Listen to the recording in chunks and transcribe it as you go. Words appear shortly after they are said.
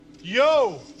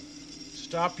Yo!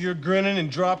 Stop your grinning and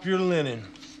drop your linen.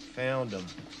 Found them.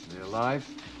 They alive?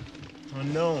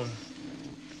 Unknown.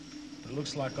 It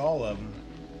looks like all of them.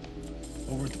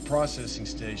 Over at the processing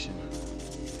station.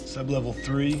 Sublevel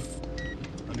 3,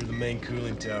 under the main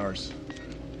cooling towers.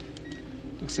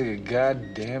 Looks like a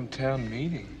goddamn town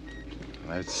meeting.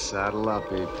 Let's saddle up,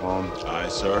 Apalm. Aye,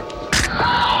 sir.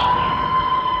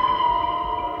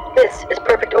 This is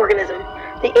Perfect Organism,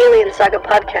 the Alien Saga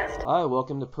podcast. Hi,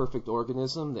 welcome to Perfect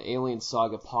Organism, the Alien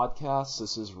Saga podcast.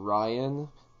 This is Ryan,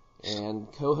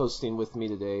 and co-hosting with me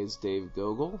today is Dave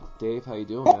Gogol. Dave, how you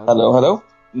doing, man? Hello.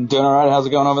 Doing all right? How's it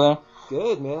going over there?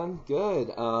 Good, man.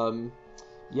 Good.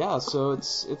 Yeah. So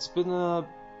it's been a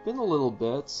little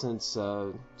bit since.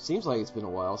 Seems like it's been a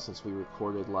while since we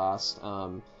recorded last.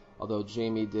 Although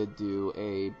Jamie did do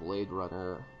a Blade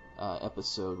Runner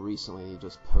episode recently, he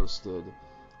just posted.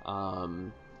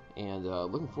 And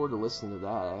looking forward to listening to that.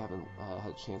 I haven't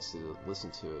had a chance to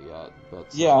listen to it yet,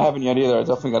 but Yeah, I haven't yet either. I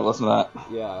definitely got to listen to that.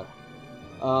 yeah.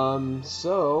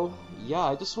 So yeah,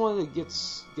 I just wanted to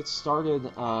get started.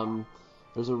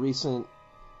 There's a recent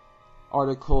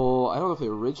article. I don't know if it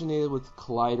originated with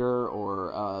Collider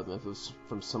or if it was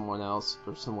from someone else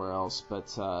or somewhere else,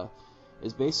 but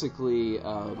it's basically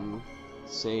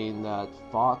saying that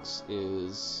Fox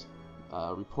is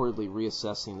reportedly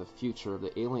reassessing the future of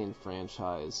the Alien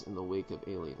franchise in the wake of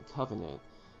Alien Covenant.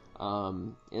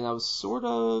 And I was sort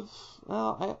of,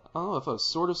 well, I don't know if I was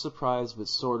sort of surprised, but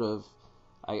sort of,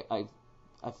 I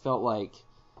felt like,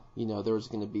 you know, there was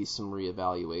going to be some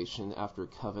reevaluation after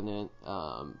Covenant,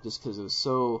 just because it was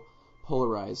so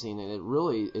polarizing, and it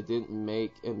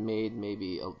made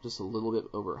maybe just a little bit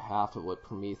over half of what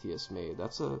Prometheus made.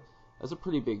 That's a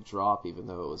pretty big drop, even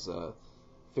though it was a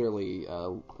fairly,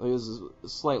 it was a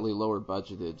slightly lower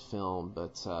budgeted film,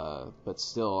 but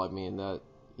still, I mean, that,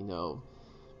 you know,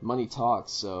 money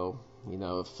talks. So, you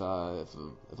know, if a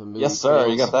movie Yes, sir.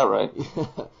 You got that right.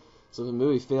 So if a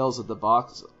movie fails at the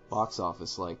box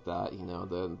office like that, you know,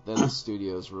 then the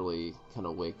studios really kind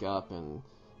of wake up and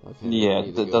okay. Yeah,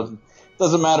 it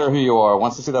doesn't matter who you are.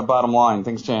 Once you see that bottom line,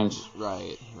 things change.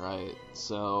 Right.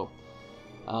 So,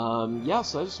 yeah.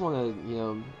 So I just want to, you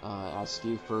know, ask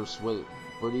you first, where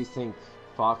do you think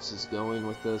Fox is going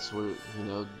with this? Where, you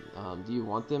know, do you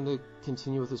want them to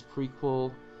continue with this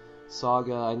prequel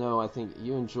saga? I think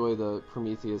you enjoy the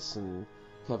Prometheus and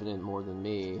Covenant more than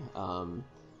me.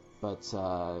 But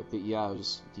yeah,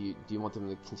 just do you want them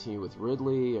to continue with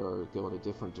Ridley or go in a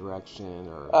different direction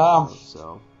or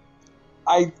so?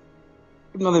 Even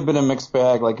though they've been a mixed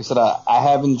bag, like you said, I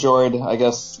have enjoyed. I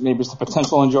guess maybe it's the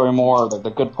potential to enjoy more.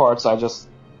 The good parts, I just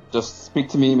speak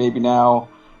to me maybe now.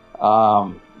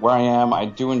 Where I am, I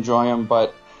do enjoy them,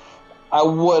 but I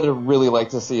would really like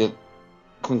to see it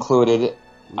concluded.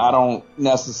 I don't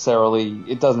necessarily.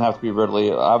 It doesn't have to be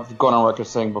Ridley. I've gone on record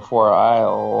saying before I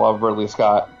love Ridley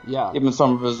Scott. Yeah. Even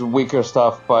some of his weaker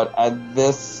stuff, but at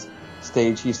this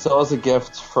stage, he still has a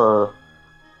gift for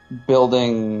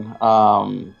building,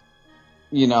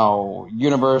 you know,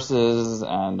 universes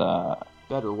and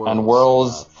Better worlds. And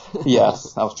worlds.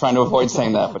 Yes, I was trying to avoid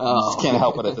saying that, but you just can't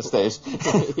help it at this stage.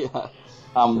 Yeah.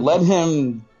 Let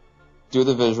him do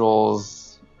the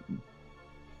visuals,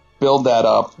 build that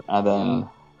up, and then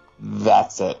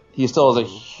that's it. He still has a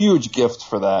huge gift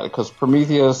for that, because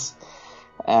Prometheus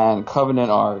and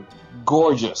Covenant are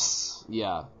gorgeous.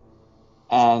 Yeah.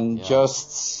 And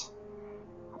just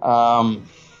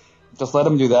let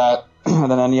him do that.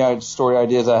 And then any story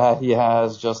ideas he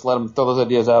has, just let him throw those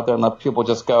ideas out there and let people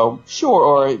just go, sure,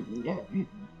 or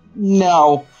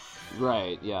no.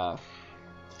 Right, yeah.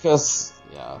 Because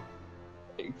yeah.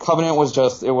 Covenant was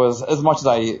just, it was, as much as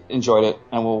I enjoyed it,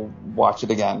 and we'll watch it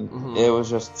again, it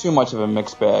was just too much of a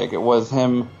mixed bag. It was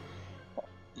him,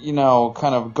 you know,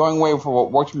 kind of going away for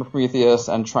what worked for Prometheus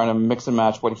and trying to mix and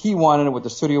match what he wanted, what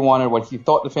the studio wanted, what he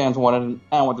thought the fans wanted,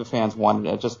 and what the fans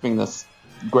wanted. It just being this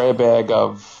gray bag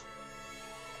of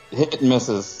hit and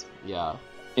misses. Yeah.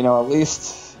 You know, at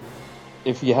least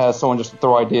if he has someone just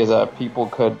throw ideas at, people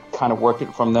could kind of work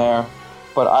it from there.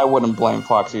 But I wouldn't blame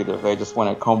Fox either if they just went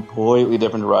a completely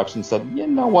different direction and said, you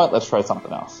know what, let's try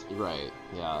something else. Right,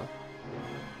 yeah.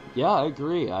 Yeah, I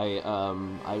agree.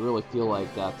 I really feel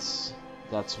like that's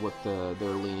what they're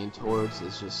leaning towards,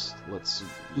 is just let's...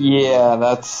 Yeah,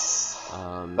 that's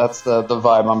the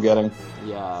vibe I'm getting.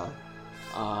 Yeah.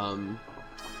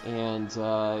 And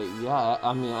yeah,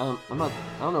 I mean, I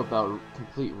don't know about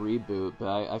complete reboot, but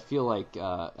I feel like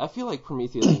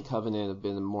Prometheus and Covenant have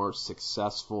been more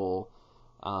successful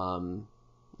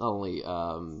only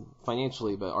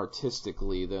financially but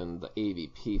artistically than the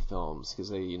AVP films, because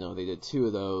they did 2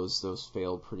 of those. Those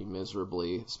failed pretty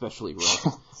miserably, especially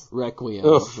Requiem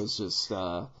was just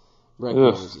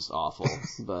awful.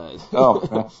 But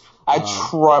man. I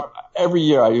try every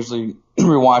year. I usually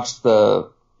rewatch try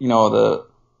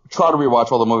to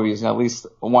rewatch all the movies at least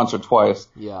once or twice.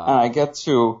 Yeah. And I get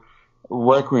to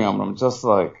Requiem, I'm just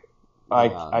like,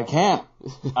 I can't.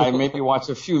 I maybe watch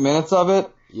a few minutes of it.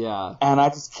 Yeah. And I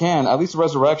just can't. At least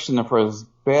Resurrection, for as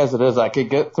bad as it is, I could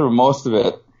get through most of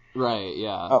it. Right.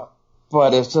 Yeah.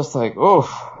 But it's just like,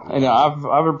 oof. Yeah. I've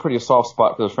a pretty soft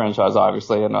spot for this franchise,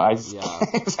 obviously, and I just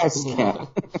can't.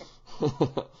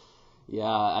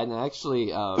 Yeah, and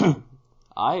actually, I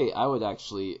would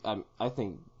actually, I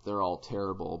think they're all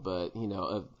terrible, but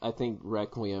I think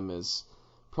Requiem is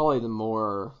probably the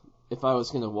more. If I was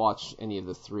going to watch any of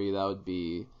the 3, that would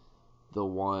be the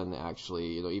one,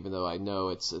 actually, even though I know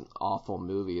it's an awful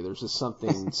movie, there's just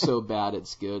something so bad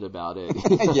it's good about it.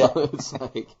 Yeah. It's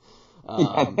like,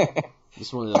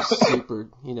 just one of those super,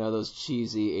 those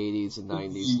cheesy 80s and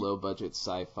 90s low-budget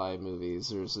sci-fi movies.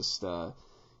 There's just,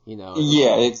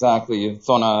 Yeah, exactly. It's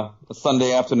on a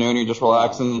Sunday afternoon, you're just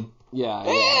relaxing. Yeah. All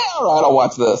right, I'll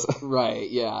watch this. Right,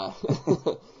 yeah.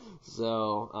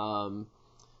 So,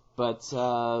 But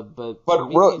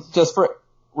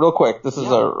real quick, this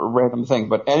is a random thing,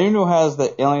 but anyone who has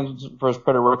the Aliens vs.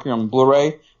 Predator Requiem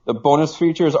Blu-ray, the bonus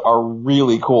features are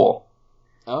really cool.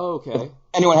 Oh, okay. If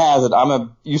anyone has it,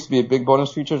 used to be a big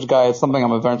bonus features guy. It's something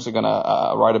I'm eventually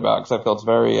gonna write about because I feel it's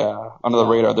very under the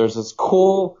radar. There's this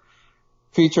cool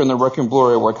feature in the Requiem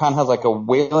Blu-ray where it kind of has like a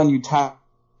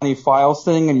Wayland-Yutani files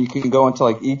thing, and you can go into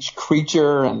like each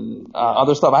creature and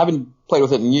other stuff. I haven't played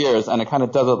with it in years, and it kind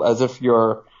of does it as if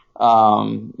you're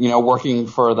working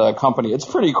for the company. It's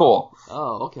pretty cool.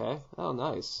 Oh, okay. Oh,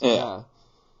 nice. Yeah.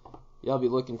 Yeah, I'll be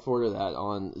looking forward to that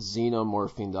on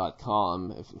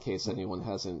xenomorphing.com, in case anyone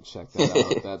hasn't checked that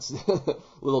out. That's a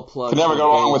little plug. Can never go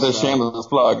wrong with a shameless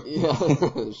plug. Yeah,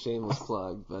 shameless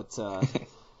plug. But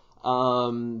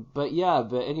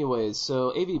anyways,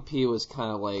 so AVP was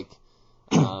kind of like,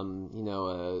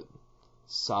 a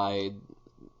side,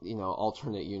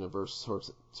 alternate universe sort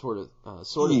of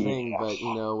thing. But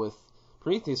with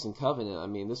Prometheus and Covenant, I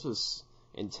mean, this was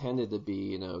intended to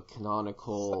be,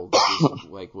 canonical. This is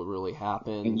like what really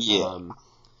happened. Yeah.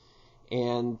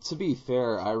 And to be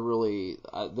fair,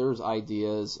 there's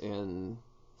ideas and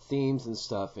themes and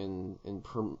stuff in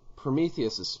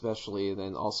Prometheus especially, and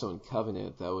then also in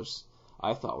Covenant that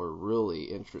I thought were really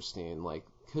interesting. Like,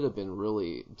 could have been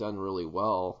done really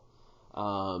well.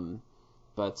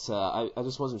 But I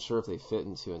just wasn't sure if they fit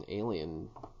into the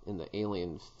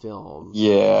Alien film.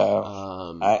 Yeah.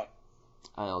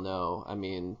 I don't know. I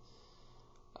mean,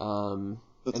 and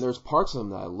there's parts of them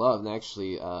that I love, and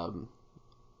actually, I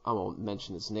won't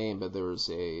mention his name, but there was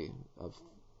a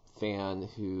fan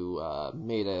who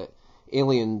made a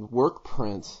Alien work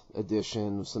print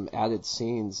edition with some added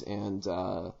scenes, and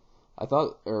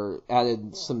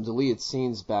added some deleted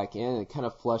scenes back in, and kind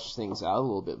of fleshed things out a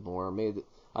little bit more.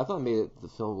 I thought it made the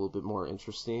film a little bit more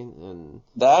interesting. And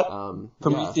that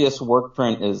Prometheus work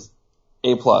print is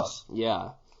A+.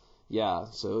 Yeah,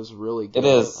 so it was really good. It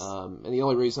is. And the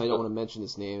only reason I don't want to mention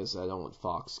his name is I don't want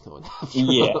Fox going after him.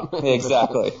 Yeah,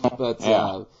 exactly.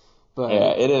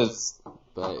 It is.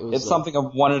 But it was, it's something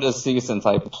I've wanted to see since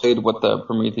I played with the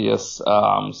Prometheus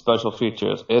special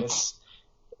features. It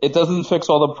doesn't fix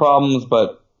all the problems,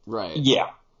 but right. Yeah,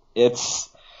 it's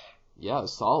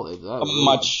solid.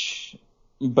 Much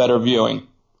better viewing.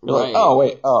 You're right. Like, oh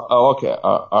wait, okay,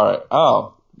 all right.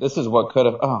 Oh, this is what could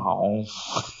have. Oh,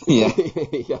 yeah.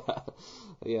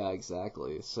 Yeah,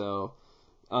 exactly. So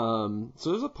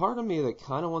there's a part of me that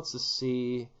kind of wants to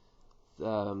see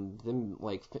them,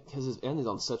 like, because it ended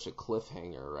on such a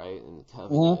cliffhanger, right? In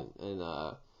Covenant, and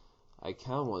I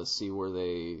kind of want to see where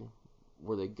they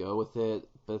go with it,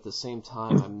 but at the same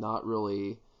time, I'm not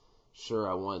really sure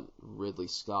I want Ridley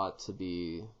Scott to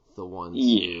be the one to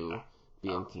be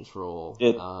in control.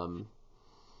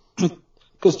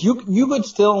 Because you could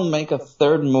still make a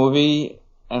third movie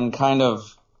and kind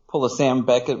of pull a Sam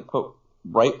Beckett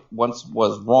right once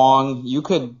was wrong. You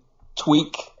could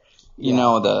tweak,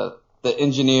 the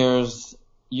engineers.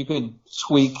 You could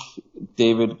tweak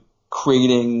David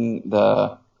creating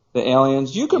the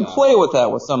aliens. You can play with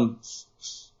that with some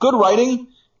good writing,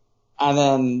 and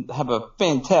then have a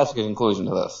fantastic conclusion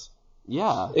to this.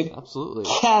 Yeah, it absolutely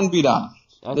can be done.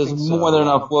 There's more than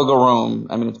enough wiggle room.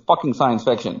 I mean, it's fucking science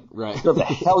fiction. Right. Do whatever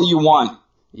the hell you want.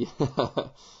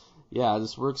 Yeah,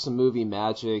 just work some movie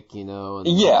magic, and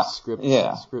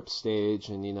script stage,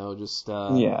 and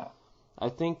I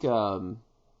think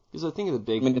Because I think the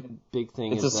big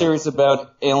thing it's is a series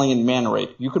about alien man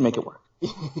rape. You could make it work.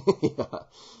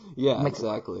 yeah,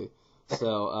 exactly.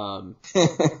 So,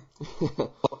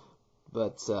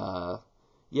 but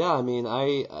yeah, I mean,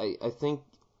 I think,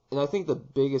 and I think the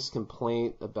biggest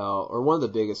complaint about, or one of the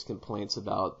biggest complaints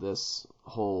about this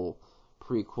whole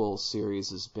prequel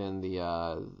series has been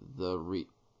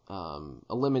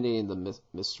eliminating the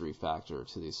mystery factor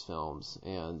to these films,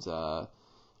 and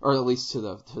or at least to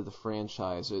the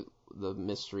franchise, the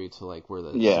mystery to like where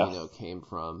the Xeno came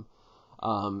from.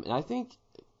 And I think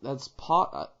that's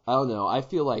I don't know. I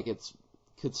feel like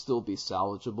could still be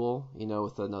salvageable,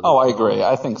 with another. Oh, I agree.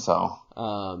 I think so.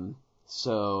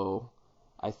 So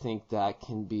I think that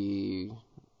can be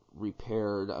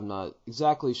repaired. I'm not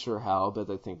exactly sure how, but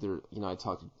I think I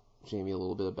talked to Jamie a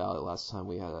little bit about it last time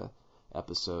we had a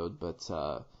episode, but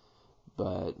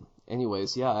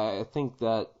anyways, yeah, I think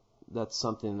that's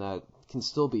something that can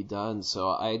still be done. So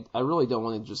I really don't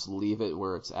want to just leave it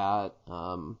where it's at.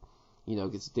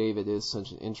 Because David is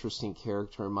such an interesting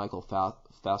character, and Michael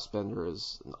Fassbender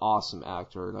is an awesome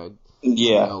actor, and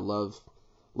I love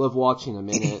watching him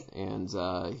in it, and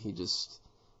he just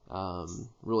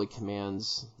really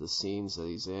commands the scenes that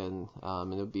he's in,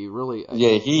 and it'd be really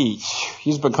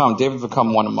David's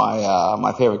become one of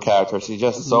my favorite characters. He's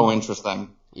just so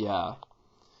interesting.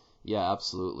 Yeah,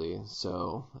 absolutely.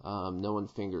 So no one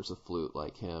fingers a flute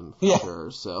like him for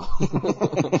sure. So,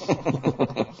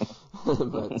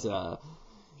 but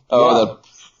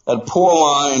that poor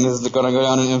line is going to go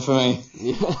down in infamy.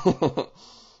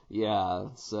 Yeah.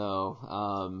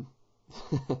 So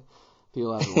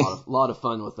people have a lot of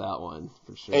fun with that one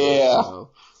for sure. Yeah. So,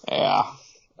 yeah.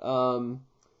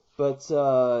 But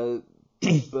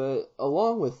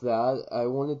along with that, I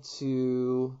wanted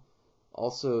to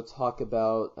also talk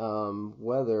about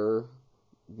whether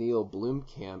Neil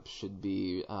Blomkamp should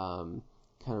be kind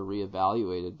of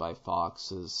reevaluated by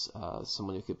Fox as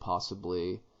someone who could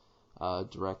possibly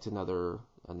direct another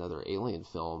Alien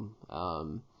film.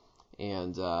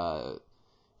 And I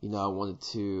wanted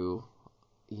to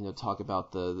talk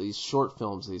about these short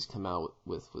films that he's come out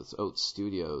with Oats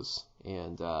Studios,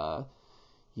 and I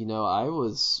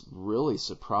was really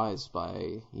surprised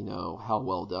by how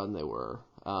well done they were.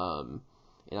 And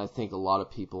I think a lot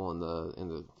of people in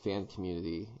the fan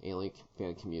community, Alien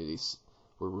fan communities,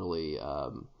 were really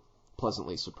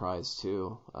pleasantly surprised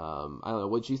too. I don't know,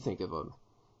 what did you think of them?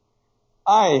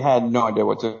 I had no idea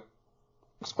what to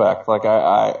expect. Like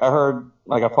I heard,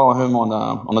 like I follow him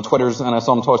on the Twitters, and I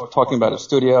saw him talking about his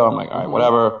studio. I'm like, all right,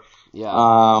 whatever. Yeah.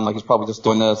 Like he's probably just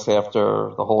doing this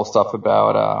after the whole stuff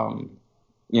about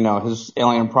his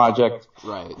Alien project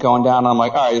going down. I'm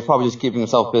like, all right, he's probably just keeping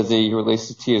himself busy. He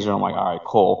released a teaser. I'm like, all right,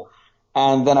 cool.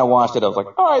 And then I watched it. I was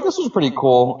like, all right, this was pretty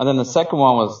cool. And then the second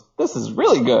one was, this is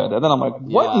really good. And then I'm like,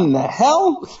 what in the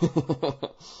hell?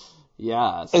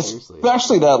 Yeah, seriously.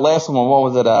 Especially that last one. What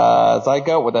was it?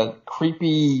 Zygote with that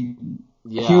creepy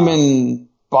human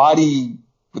body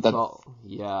with that all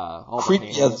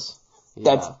creepy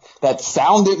that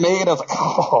sound it made. I was like,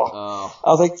 I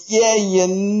was like, yeah, you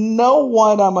know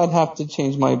what? I might have to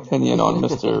change my opinion on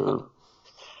Mr.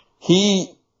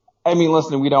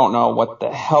 Listen, we don't know what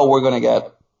the hell we're going to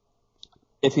get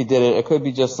if he did it. It could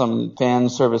be just some fan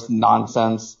service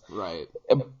nonsense. Right.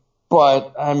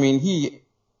 But,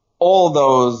 all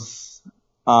those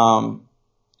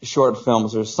short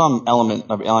films, there's some element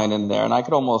of Alien in there. And I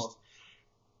would almost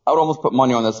put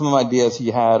money on that. Some of the ideas he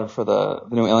had for the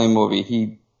new Alien movie,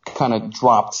 he kind of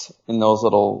dropped in those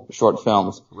little short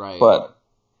films. Right. But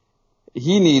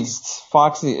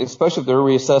Fox, especially if they're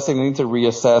reassessing, they need to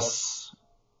reassess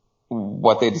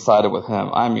what they decided with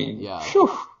him. Phew.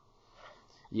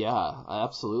 Yeah,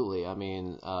 absolutely.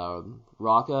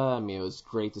 Rocca, it was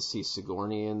great to see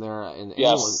Sigourney in there. And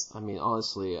yes.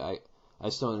 Honestly, I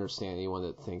just don't understand anyone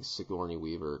that thinks Sigourney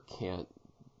Weaver can't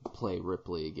play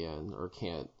Ripley again, or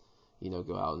can't,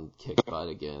 go out and kick butt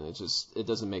again. It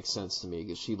doesn't make sense to me,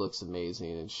 because she looks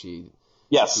amazing, and she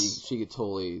could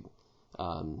totally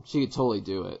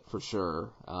do it for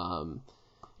sure.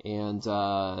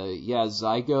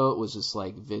 Zygote was just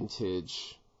like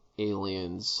vintage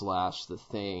Aliens / The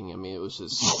Thing. It was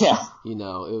just, it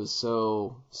was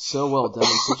so well done.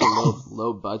 Such a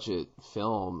low budget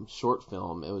short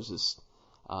film. It was just,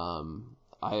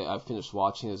 I finished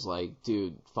watching it, was like,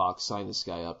 dude, Fox, sign this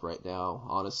guy up right now,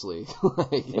 honestly.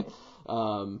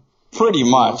 Pretty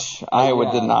much.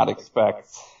 Did not expect.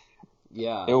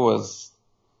 Yeah. It was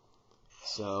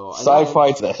so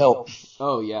sci-fi to the hilt.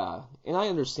 Oh, yeah. And I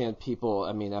understand people,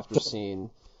 after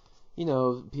seeing,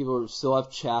 people still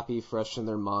have Chappie fresh in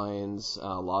their minds.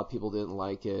 A lot of people didn't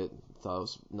like it.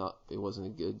 thought it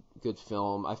wasn't a good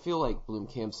film. I feel like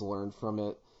Blomkamp's learned from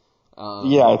it.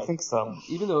 Yeah, I think so.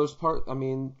 Even though it was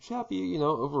Chappie,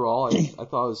 overall, I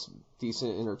thought it was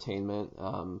decent entertainment.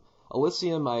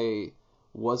 Elysium, I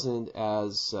wasn't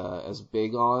as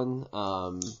big on,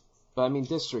 but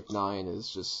District 9 is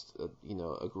just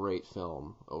a great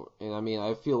film, and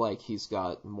I feel like he's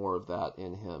got more of that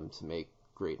in him to make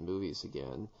great movies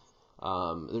again.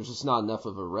 There's just not enough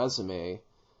of a resume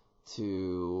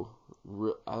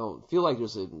I don't feel like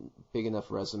there's a big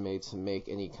enough resume to make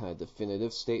any kind of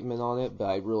definitive statement on it, but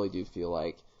I really do feel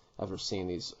like after seeing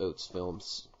these Oates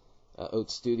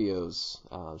Studios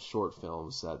short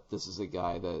films, that this is a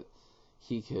guy that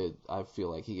I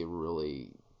feel like he could really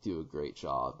do a great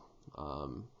job.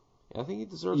 And I think he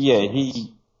deserves it. Yeah,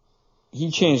 he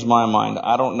changed my mind.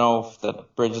 I don't know if the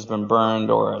bridge has been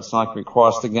burned or it's not going to be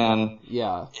crossed again.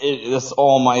 Yeah. This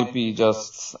all might be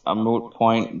just a moot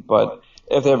point, but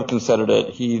if they ever considered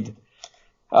it, he'd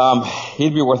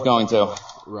be worth going to.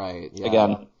 Right. Yeah.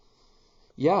 Again.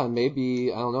 Yeah,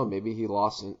 maybe, I don't know, maybe he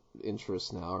lost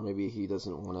interest now, or maybe he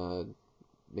doesn't want to,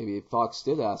 maybe if Fox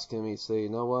did ask him, he'd say, you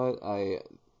know what,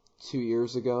 2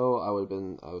 years ago, I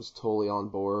was totally on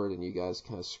board, and you guys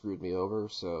kind of screwed me over,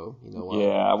 so, you know what? Yeah,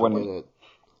 I wouldn't.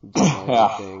 Do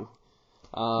my thing.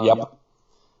 Yep. It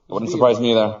wouldn't surprise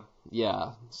me either.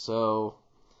 Yeah, so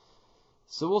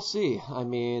we'll see.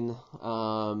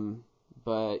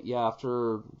 But yeah,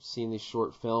 after seeing these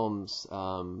short films,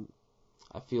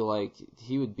 I feel like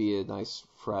he would be a nice,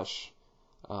 fresh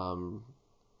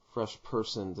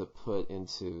person to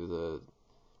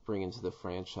bring into the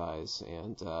franchise,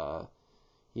 and I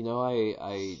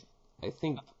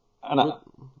think.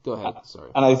 Go ahead.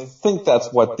 Sorry. And I think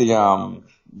that's what the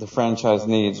franchise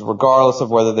needs, regardless of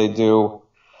whether they do,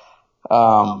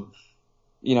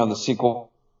 the sequel,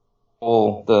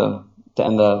 to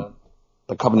end the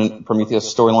Covenant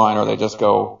Prometheus storyline, or they just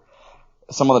go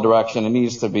some other direction. It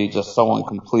needs to be just someone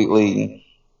completely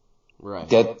right.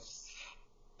 Get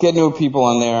new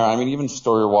people in there. Even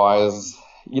story-wise,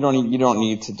 you don't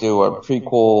need to do a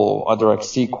prequel, a direct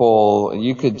sequel.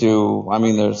 You could do,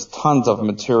 there's tons of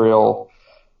material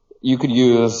you could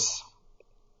use.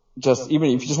 Even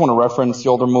if you just want to reference the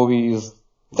older movies,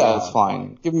 that's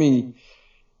fine. Give me,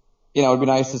 it'd be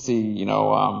nice to see,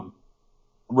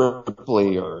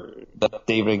 Ripley or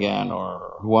David again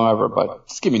or whoever, but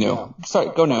just give me new.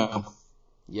 Yeah. Go new.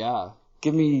 Yeah.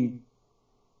 Give me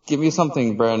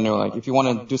something brand new. Like if you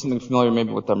want to do something familiar,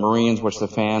 maybe with the Marines, which the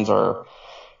fans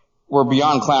we're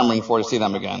beyond clamoring for to see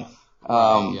them again.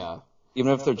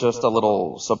 Even if they're just a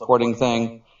little supporting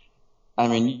thing.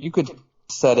 You could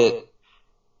set it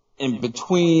in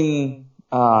between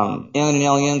Alien and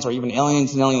Aliens, or even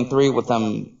Aliens and Alien 3 with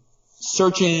them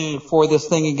searching for this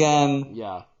thing again.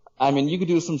 Yeah. You could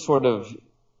do some sort of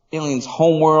Aliens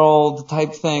Homeworld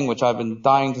type thing, which I've been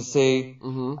dying to see.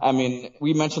 Mm-hmm.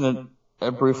 We mentioned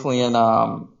it briefly in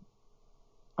on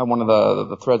one of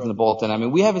the threads in the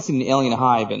bulletin. We haven't seen the Alien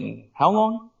Hive in how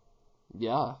long?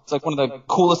 Yeah. It's like one of the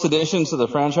coolest additions to the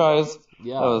franchise.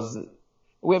 Yeah.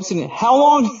 We haven't seen it how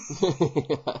long?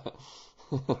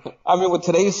 With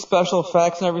today's special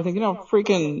effects and everything,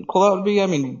 freaking cool that would be.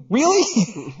 Really?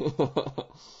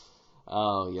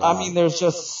 Oh, yeah. There's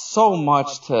just so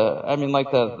much to,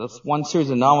 like this one series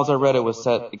of novels I read, it was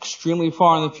set extremely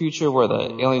far in the future where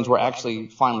the aliens were actually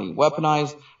finally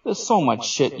weaponized. There's so much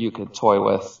shit you could toy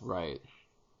with. Right.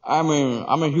 I'm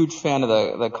a huge fan of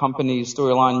the company's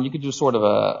storyline. You could do sort of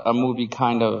a movie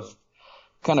kind of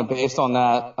based on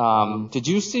that. Did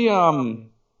you see,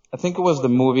 I think it was the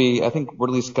movie, I think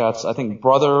Ridley Scott's,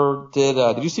 brother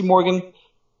did you see Morgan?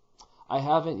 I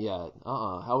haven't yet.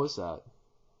 How was that?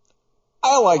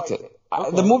 I liked it.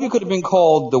 Okay. The movie could have been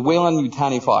called The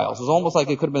Weyland-Yutani Files. It was almost like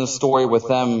it could have been a story with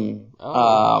them,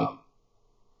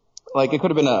 like it could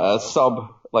have been a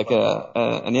sub, like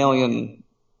an alien,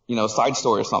 side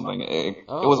story or something.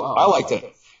 I liked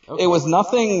it. Okay. It was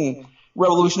nothing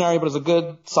revolutionary, but it was a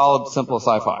good, solid, simple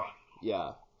sci-fi.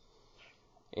 Yeah.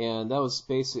 And that was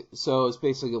so it's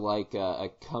basically like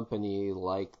a company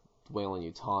like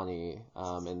Weyland-Yutani,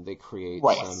 and they create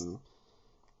some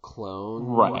clone.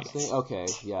 Right. Thing? Okay.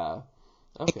 Yeah.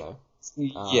 Okay.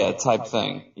 Type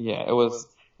thing. Yeah, it was.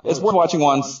 It's worth watching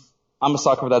once. I'm a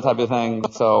sucker for that type of thing.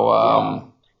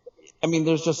 So,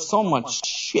 there's just so much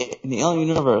shit in the alien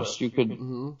universe you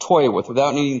could toy with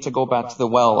without needing to go back to the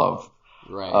well of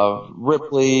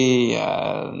Ripley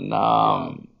and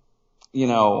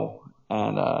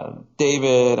and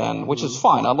David, and which is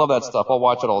fine. I love that stuff. I'll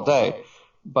watch it all day.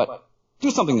 But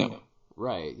do something new.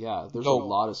 Right, yeah. There's a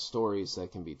lot of stories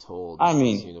that can be told in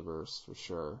this universe, for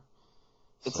sure.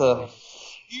 It's a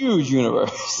huge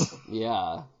universe.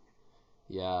 Yeah.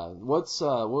 What's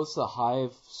the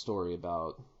Hive story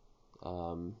about?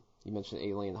 You mentioned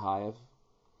Alien Hive.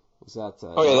 Was that?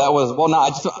 Oh yeah, that was. Well, no,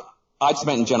 I just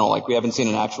meant in general. Like we haven't seen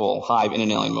an actual hive in an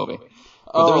Alien movie.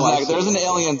 But there's an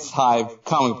Aliens Hive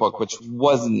comic book which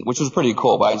was pretty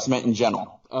cool. But I just meant in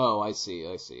general. Oh, I see.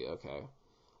 Okay.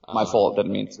 My fault.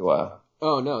 Didn't mean to.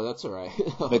 Oh no, that's all right.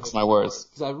 Mix my words.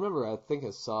 Because I remember, I think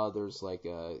I saw there's like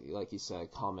you said, a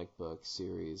comic book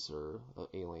series or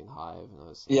Alien Hive. And I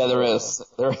was like, yeah, there is.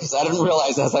 There is. I didn't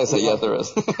realize as I said, yeah, there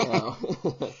is.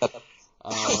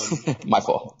 My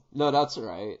fault. No, that's all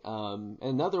right.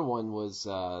 Another one was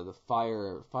the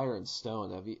Fire and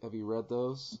Stone. Have you read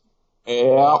those?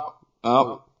 Yeah.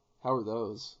 How are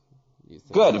those? You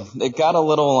think? Good. It got a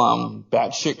little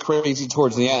batshit crazy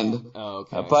towards the end. Oh,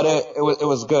 okay. But it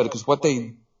was good because what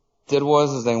they did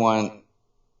was they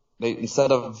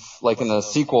instead of like in the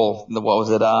sequel, what was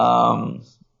it?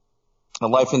 The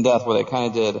Life and Death, where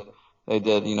they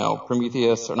did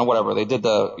Prometheus or no whatever. They did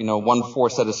the one 4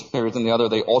 set of series and the other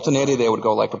they alternated. They would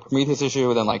go like a Prometheus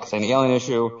issue, then like say an Alien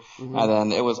issue, and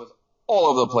then it was all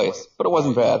over the place. But it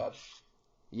wasn't bad.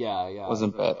 Yeah. It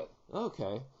wasn't bad.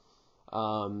 Okay.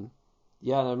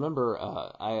 Yeah, and I remember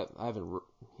I haven't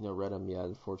read them yet,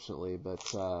 unfortunately, but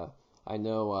I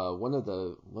know one of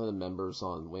the members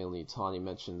on Weyland-Yutani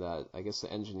mentioned that I guess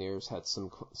the engineers had some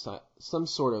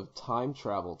sort of time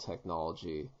travel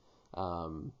technology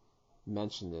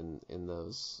mentioned in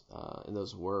those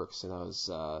works, and I was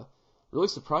really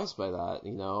surprised by that.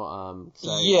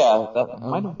 That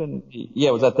might have been. Yeah,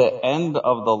 it was at the end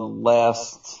of the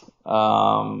last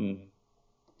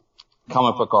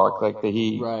comic book arc. Like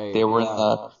they were in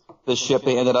the ship.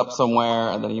 They ended up somewhere,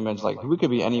 and then he mentioned like we could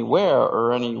be anywhere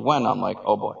or any when. I'm like,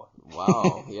 oh boy.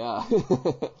 Wow. Yeah.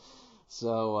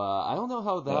 So I don't know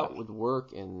how that would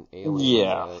work in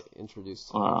Alien.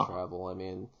 Introduced time travel. I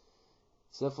mean,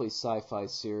 it's definitely a sci-fi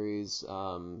series.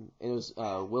 And it was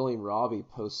William Robbie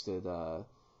posted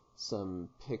some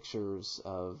pictures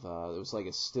of it was like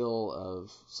a still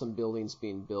of some buildings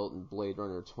being built in Blade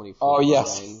Runner 2049. Oh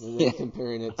yes. And then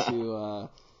comparing it to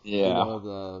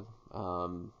the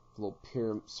little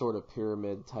sort of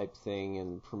pyramid type thing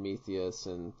in Prometheus,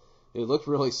 and it looked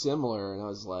really similar. And I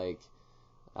was like,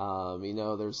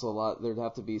 there'd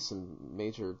have to be some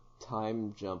major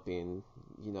time jumping,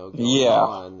 going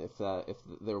on if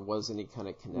there was any kind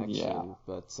of connection. Yeah.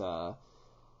 But I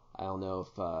don't know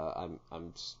if I'm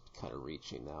just kind of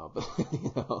reaching now, but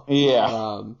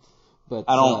Yeah. But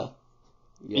I don't.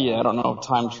 I don't know if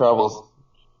time travel's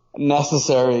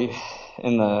necessary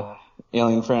in the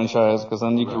Alien franchise because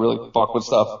then you can really fuck with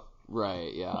stuff.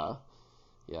 Right. Yeah.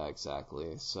 Yeah.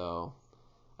 Exactly. So.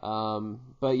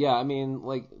 But yeah, I mean,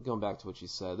 like going back to what you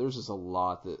said, there's just a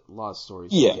lot of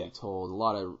stories being told,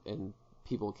 and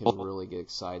people can really get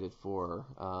excited for.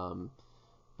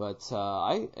 But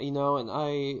I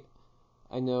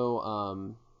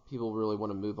know people really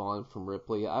want to move on from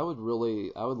Ripley. I would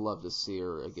love to see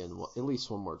her again, at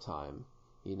least one more time.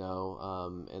 And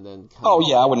then.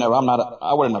 I would never.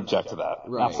 I wouldn't object to that.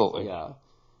 Right, absolutely. Yeah.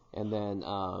 And then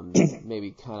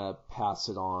maybe kind of pass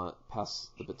the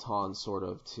baton sort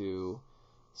of to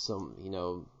someone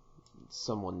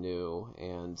new,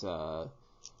 and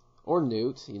or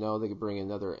Newt. They could bring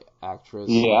another actress.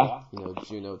 Yeah.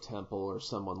 Juno Temple or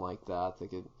someone like that. They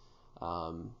could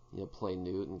play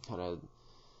Newt and kind of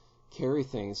carry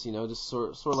things. Just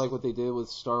sort of like what they did with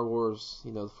Star Wars.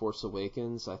 The Force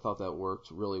Awakens. I thought that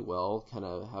worked really well. Kind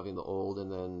of having the old and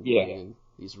then bringing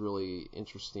these really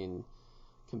interesting,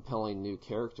 compelling new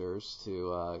characters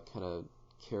to kind of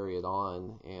carry it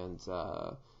on, and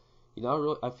I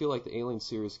feel like the Alien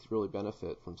series could really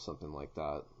benefit from something like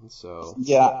that. And so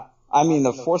I mean,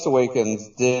 the Force Awakens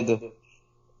did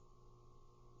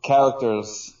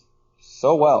characters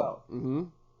so well,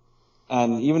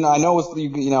 and even I know it's a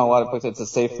lot of places it's a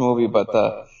safe movie, but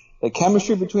the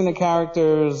chemistry between the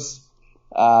characters,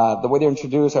 the way they're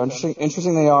introduced, how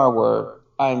interesting they are.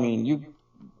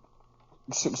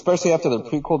 Especially after the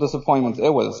prequel disappointments,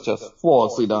 it was just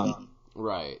flawlessly done.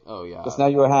 Right. Oh, yeah. Because now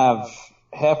you have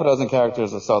half a dozen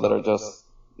characters or so that are just,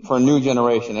 for a new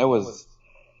generation,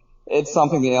 it's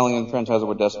something the Alien franchise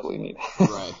would desperately need.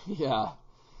 Right. Yeah.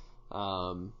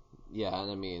 And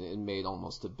I mean, it made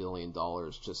almost $1 billion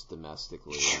just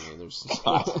domestically. I mean, there's,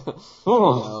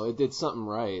 it did something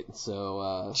right.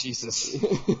 So, Jesus.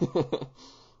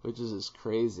 Which is just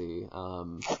crazy.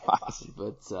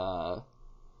 But,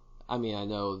 I mean, I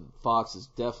know Fox is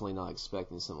definitely not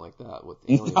expecting something like that with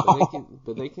Alien,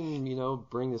 but they can,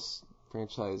 bring this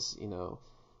franchise,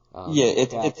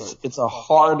 it's a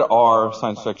hard R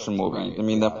science fiction movie. Right, I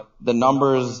mean, the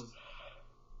numbers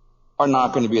are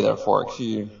not going to be there for it.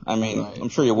 Right. I'm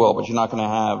sure you will, but you're not going to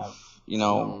have,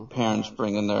 parents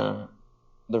bringing their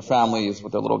families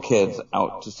with their little kids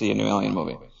out to see a new Alien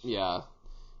movie. Yeah.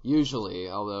 Usually,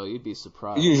 although you'd be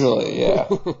surprised. Usually, yeah.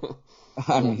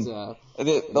 But,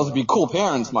 those would be cool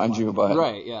parents, mind you, but...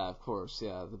 Right, yeah, of course,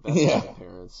 yeah. The best kind of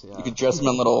parents, yeah. You could dress them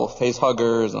in little face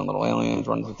huggers and little aliens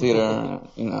running to the theater,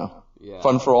 Yeah.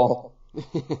 Fun for all.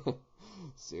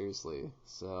 Seriously.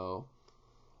 So,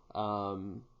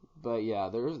 but yeah,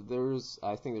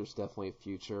 I think there's definitely a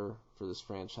future for this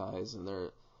franchise, and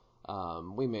there's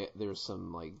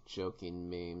some like joking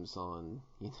memes on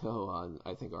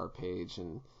I think our page,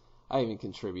 and I even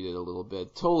contributed a little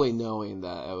bit, totally knowing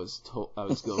that I was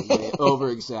going way over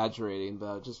exaggerating,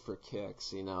 but just for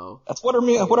kicks, That's what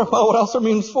what else are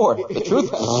memes for? The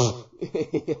truth?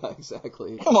 Yeah,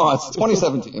 exactly. Come on, it's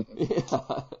 2017.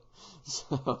 Yeah.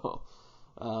 So,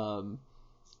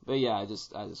 but yeah, I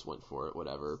just went for it,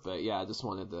 whatever. But yeah, I just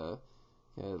wanted to,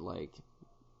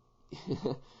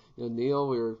 Neil,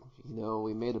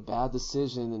 we made a bad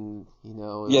decision, and it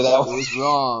was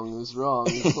wrong. It was wrong.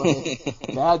 It's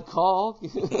like, bad call.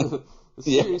 The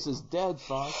series is dead,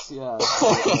 Fox. Yeah.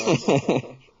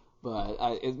 But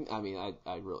I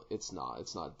really, it's not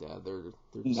dead. They're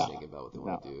just thinking about what they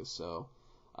want to do. So.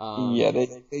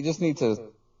 They just need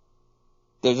to.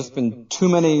 There's just been too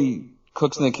many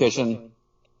cooks in the kitchen.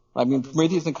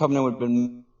 Prometheus and Covenant would have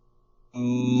been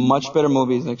much better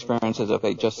movies and experiences if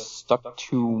they just stuck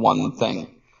to one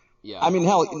thing. Yeah.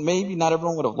 Hell, maybe not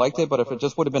everyone would have liked it, but if it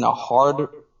just would have been a hard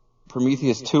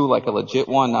Prometheus 2, like a legit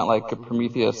one, not like a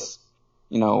Prometheus,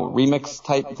 remix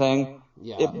type thing,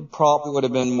 it probably would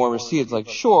have been more received. Like,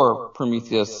 sure,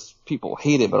 Prometheus, people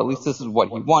hate it, but at least this is what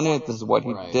he wanted, this is what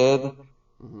he did.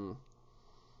 Mm-hmm.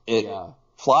 It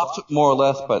flopped more or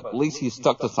less, but at least he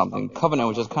stuck to something. Covenant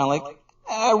was just kind of like,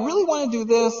 I really want to do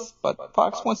this, but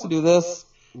Fox wants to do this.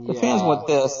 The fans want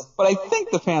this, but I think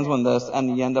the fans want this,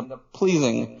 and you end up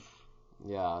pleasing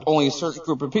only a certain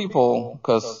group of people,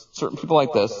 because certain people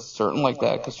like this, certain like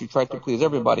that, because you try to please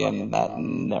everybody, and that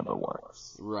never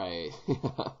works. Right.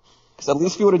 Because at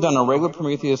least if you would have done a regular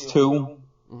Prometheus 2,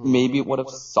 maybe it would have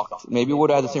sucked. Maybe it would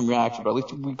have had the same reaction, but at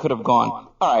least we could have gone,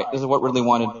 all right, this is what we really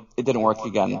wanted. It didn't work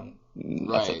again.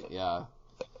 That's right, it. yeah.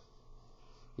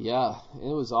 Yeah,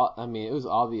 it was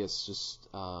obvious just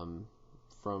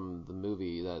from the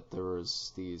movie that there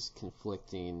was these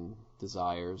conflicting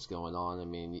desires going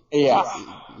on.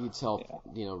 You tell,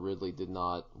 Ridley did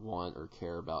not want or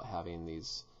care about having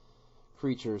these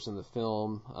creatures in the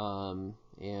film,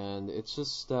 and it's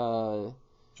just,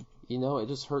 it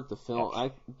just hurt the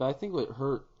film. But I think what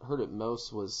hurt it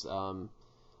most was,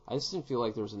 I just didn't feel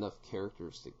like there was enough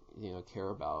characters to, care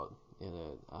about in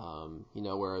it.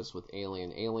 Whereas with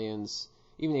Aliens,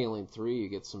 even Alien 3, you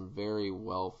get some very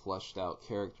well fleshed out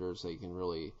characters that you can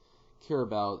really care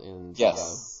about and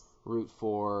root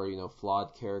for,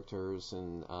 flawed characters.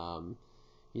 And,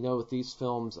 with these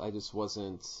films, I just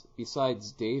wasn't,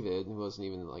 besides David, who wasn't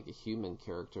even like a human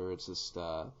character, it's just,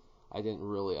 I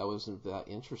wasn't that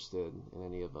interested in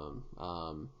any of them.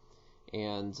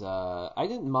 And I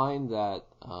didn't mind that,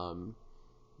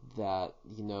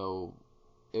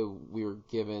 we were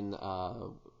given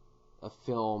a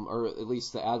film, or at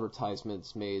least the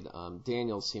advertisements made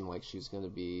Daniel seem like she was going to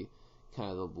be kind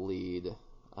of the lead,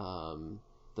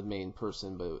 the main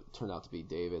person, but it turned out to be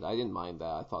David. I didn't mind that.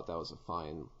 I thought that was a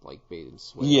fine, bait and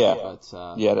switch. Yeah,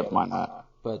 I didn't mind that.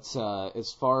 But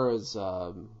as far as,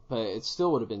 but it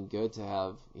still would have been good to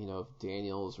have,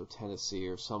 Daniels or Tennessee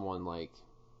or someone like,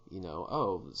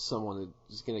 someone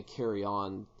who's going to carry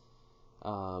on,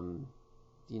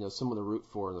 someone to root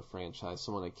for in the franchise,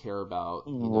 someone I care about,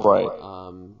 right?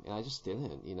 And I just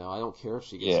didn't, I don't care if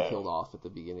she gets killed off at the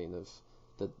beginning of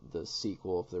the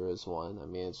sequel, if there is one.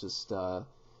 It's just, it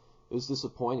was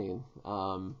disappointing.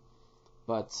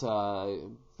 But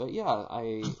yeah,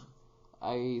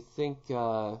 I think,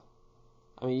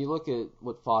 you look at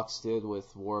what Fox did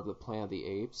with War of the Planet of the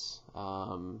Apes.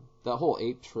 That whole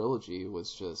Ape trilogy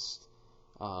was just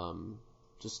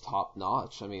top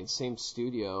notch. Same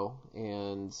studio,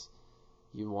 and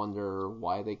you wonder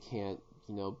why they can't,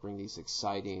 bring these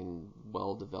exciting,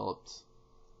 well developed,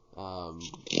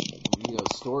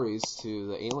 stories to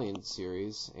the Alien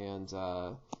series. And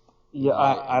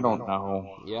I don't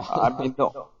know. Yeah.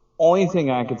 The only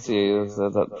thing I could see is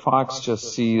that Fox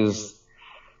just sees,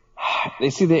 they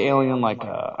see the alien like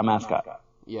a mascot.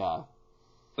 Yeah.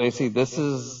 They see this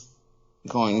is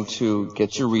going to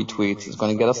get you retweets. It's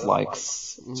going to get us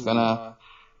likes. It's going to,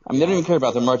 they don't even care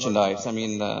about the merchandise.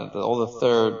 All the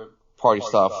third party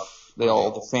stuff,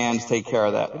 the fans take care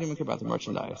of that. They don't even care about the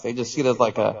merchandise. They just see it as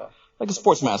like a a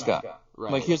sports mascot.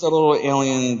 Right. Like, here's a little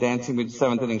alien dancing with the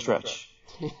seventh inning stretch.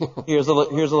 Here's a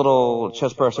little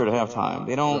chest burster at halftime.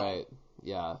 They don't. Right.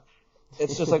 Yeah.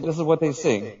 It's just like, this is what they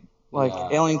see. Like, Yeah.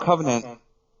 Alien Covenant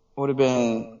would have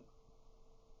been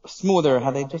smoother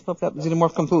had they just left that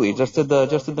xenomorph completely. Just did the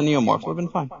neomorphs. Would have been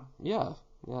fine. Yeah.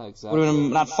 Yeah. Exactly. Would have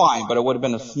been not fine, but it would have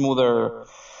been a smoother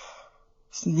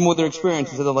experience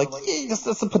instead of like, yeah, just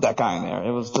put that guy in there.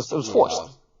 It was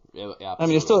forced. Yeah, I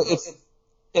mean,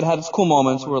 it had its cool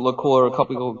moments where it looked cooler, a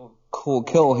couple cool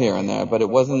kill here and there, but it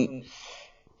wasn't.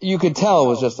 You could tell it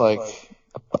was just like,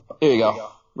 here you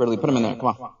go, Ridley, put him in there.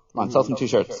 Come on, sell some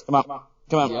t-shirts. Come on,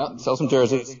 Yep. sell some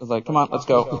jerseys. It's like, come on, let's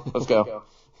go.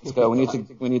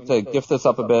 We need to gift this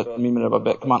up a bit, meme it up a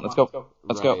bit. Come on, let's go.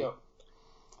 Right.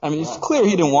 I mean, it's clear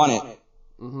he didn't want it.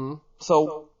 Mm-hmm.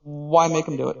 So why make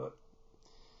him do it?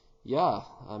 Yeah,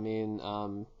 I mean,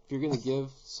 if you're gonna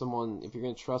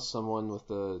trust someone with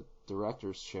the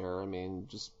director's chair, I mean,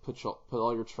 just put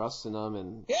all your trust in them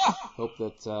and hope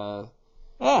that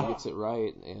he gets it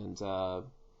right. And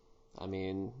I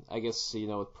mean, I guess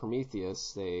with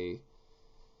Prometheus, I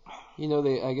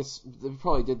guess they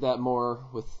probably did that more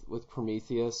with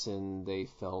Prometheus, and they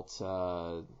felt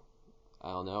I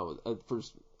don't know,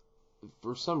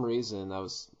 for some reason I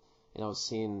was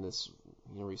seeing this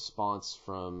response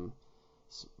from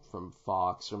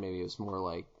Fox, or maybe it was more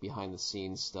like behind the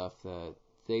scenes stuff, that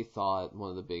they thought one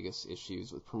of the biggest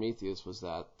issues with Prometheus was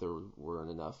that there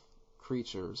weren't enough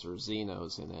creatures or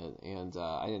xenos in it, and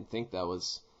I didn't think that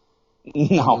was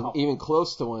even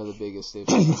close to one of the biggest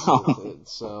issues with it.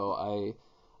 So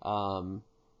and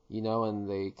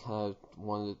they kind of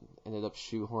ended up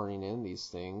shoehorning in these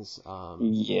things.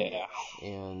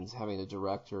 And having a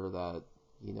director that,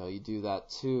 you do that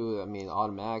too, I mean,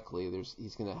 automatically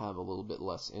he's going to have a little bit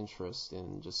less interest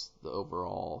in just the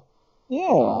overall,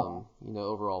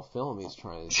 overall film he's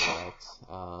trying to direct.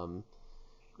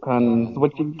 And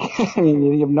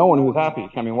you have no one who's happy.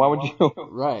 I mean, why would you?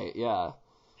 Right, yeah.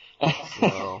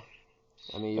 So,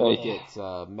 I mean, you look at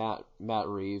Matt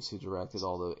Reeves, who directed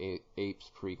all the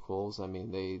Apes prequels. I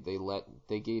mean,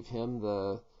 they gave him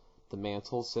the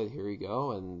mantle, said, here you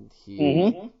go, and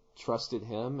he trusted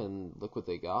him, and look what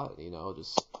they got.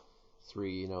 Just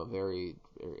three, very,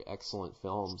 very excellent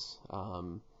films. I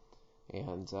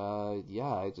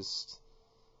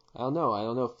don't know. I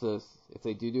don't know if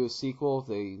they do a sequel, if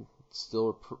they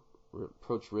still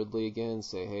approach Ridley again and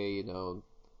say, hey,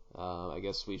 I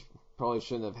guess we probably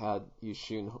shouldn't have had you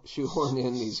shoehorn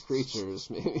in these creatures.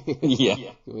 Maybe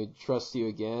can we trust you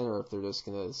again, or if they're just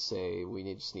gonna say we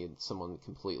just need someone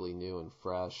completely new and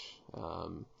fresh.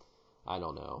 I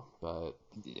don't know, but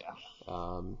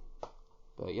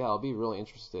I'll be really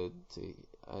interested to.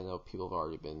 I know people have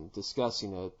already been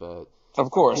discussing it, but of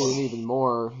course, even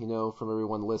more, from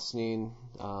everyone listening.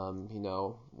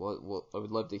 What I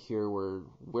would love to hear where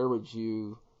would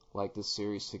you like this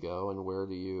series to go, and where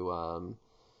do you,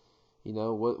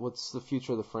 what's the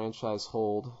future of the franchise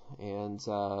hold? And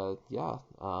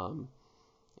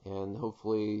and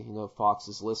hopefully, Fox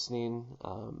is listening,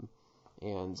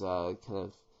 and kind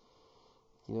of,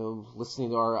 listening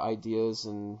to our ideas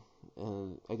and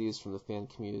ideas from the fan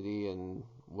community and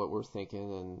what we're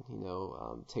thinking,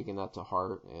 and taking that to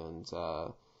heart, and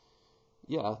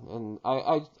and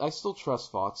I still trust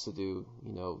Fox to do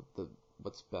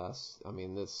what's best. I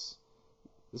mean, this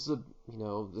is a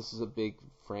big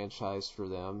franchise for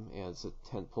them, and it's a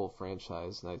tentpole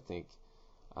franchise, and I think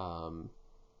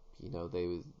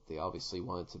they obviously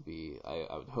want it to be.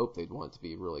 I would hope they'd want it to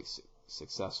be really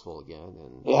successful again.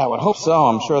 And I would hope so.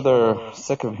 I'm sure they're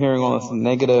sick of hearing all this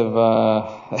negative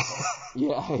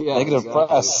negative exactly.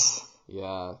 press.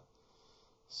 Yeah.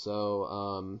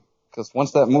 So because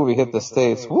once that movie hit the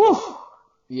States, woo.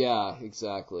 Yeah,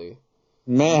 exactly.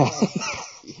 Man.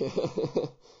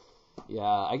 Yeah,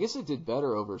 I guess it did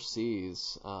better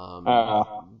overseas.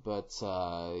 But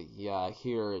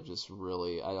here it just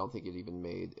really, I don't think it even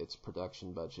made its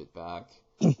production budget back.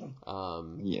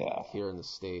 Here in the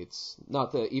States.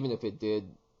 Not that even if it did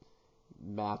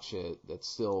match it, that's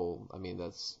still, I mean,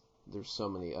 there's so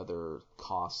many other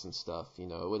costs and stuff, it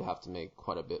would have to make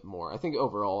quite a bit more. I think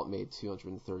overall it made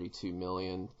 $232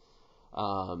 million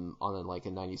on like a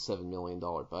 $97 million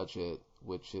budget,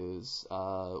 which ends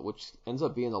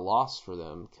up being a loss for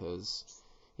them, because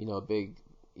a big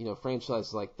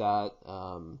franchise like that,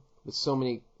 with so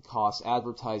many costs,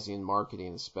 advertising and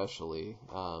marketing especially,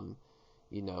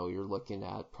 you're looking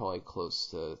at probably close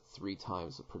to 3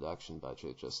 times the production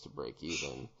budget just to break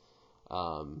even,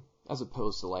 as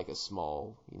opposed to like a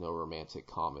small romantic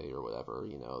comedy or whatever,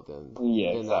 then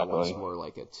exactly. That one's more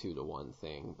like a 2-to-1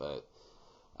 thing. But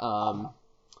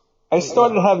I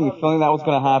started having a feeling that was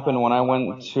going to happen when I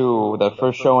went to the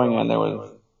first showing and there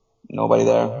was nobody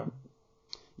there.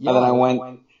 Yeah.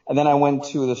 And then I went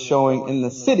to the showing in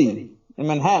the city, in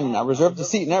Manhattan. I reserved a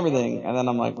seat and everything. And then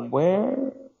I'm like,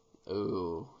 where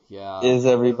is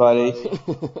everybody?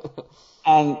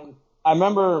 And I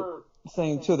remember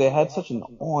saying, too, they had such an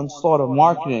onslaught of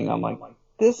marketing. I'm like,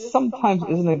 this sometimes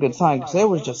isn't a good sign because they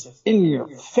was just in your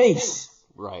face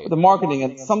right. with the marketing.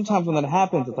 And sometimes when that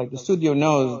happens, it's like the studio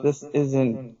knows this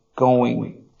isn't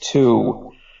going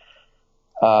to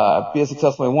be as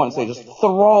successful as they want. So they just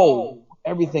throw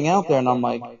everything out there. And I'm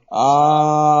like,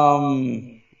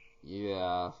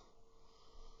 yeah.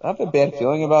 I have a bad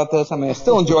feeling about this. I mean, I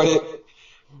still enjoyed it,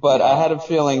 but I had a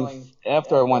feeling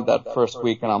after I went that first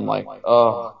week, and I'm like,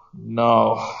 oh,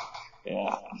 no.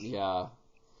 Yeah. Yeah.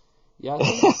 Yeah.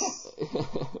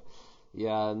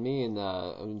 Yeah, me and,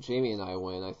 I mean, Jamie and I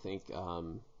went, I think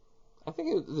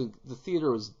the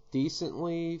theater was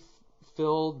decently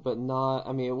filled, but not,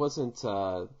 I mean, it wasn't,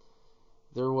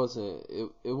 it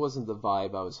wasn't the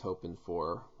vibe I was hoping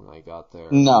for when I got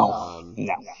there. No.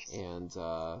 And,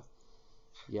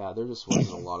 yeah, there just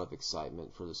wasn't a lot of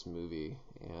excitement for this movie.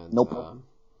 And, Nope.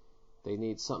 They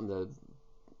need something to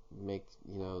make,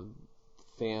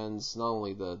 fans, not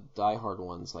only the diehard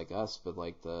ones like us, but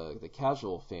like the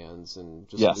casual fans and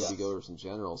just moviegoers in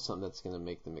general, something that's going to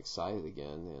make them excited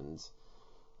again. And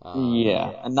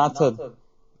and not to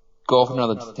go off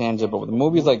another tangent, but with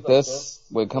movies like this,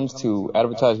 when it comes to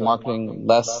advertising marketing,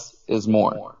 less is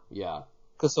more. Yeah.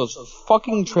 Because those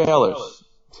fucking trailers,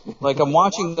 like I'm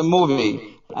watching the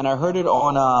movie, and I heard it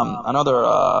on another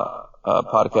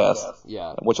podcast,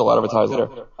 which will advertise there.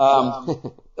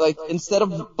 Like instead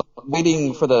of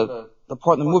waiting for the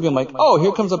part in the movie, I'm like, oh,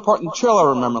 here comes a part in the trailer.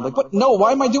 I remember, like, but no,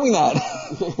 why am I doing that?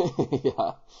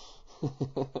 Yeah.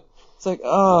 It's like,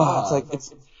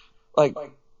 it's like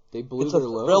they blew it's their a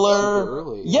load thriller. super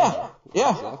early. Yeah.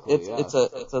 Exactly, It's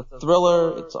a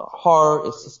thriller. It's a horror.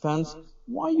 It's suspense.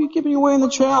 Why are you giving away in the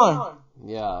trailer?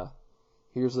 Yeah.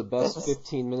 Here's the best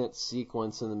 15-minute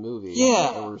sequence in the movie.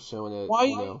 Yeah. And we're showing it,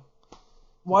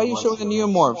 Why are you showing the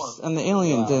neomorphs and the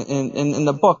aliens in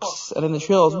the books and in the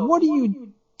trailers? What are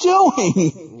you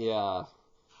doing? Yeah.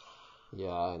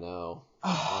 Yeah, I know.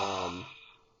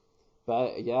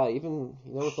 But yeah, even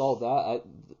with all that,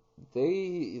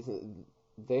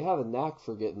 they have a knack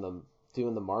for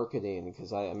doing the marketing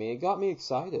because it got me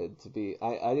excited to be.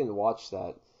 I didn't watch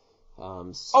that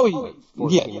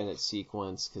 14-minute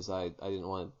sequence because I didn't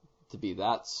want it to be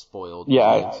that spoiled.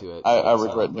 Yeah, into it. I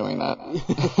regret doing that.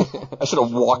 I should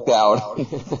have walked out.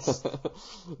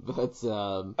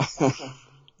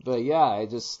 But yeah, I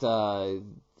just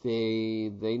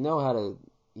they know how to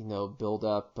build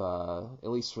up at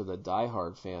least for the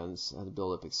diehard fans how to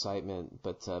build up excitement.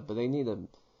 But they need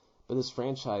but this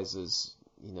franchise is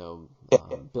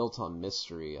built on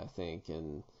mystery, I think,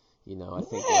 and I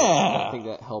think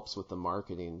that helps with the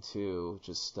marketing too.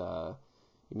 Just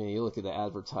you look at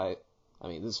the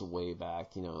this is way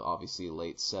back, obviously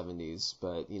late 70s,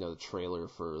 but the trailer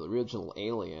for the original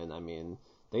Alien,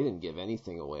 they didn't give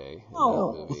anything away in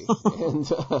that movie, and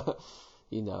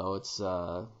it's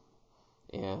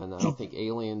and I don't think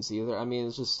Aliens either.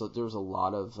 It's just there was a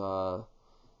lot of a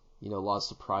lot of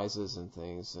surprises and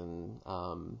things, and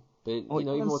but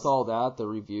even with all that, the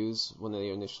reviews when they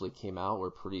initially came out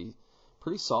were pretty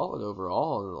solid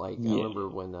overall. And I remember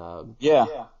when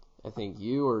I think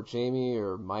you or Jamie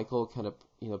or Michael kind of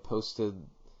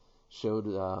showed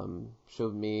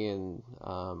me and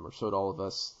or showed all of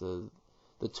us the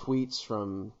tweets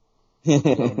from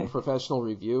professional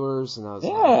reviewers, and I was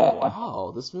like,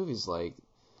 wow, this movie's like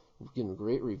getting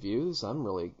great reviews. I'm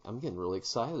getting really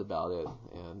excited about it,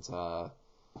 and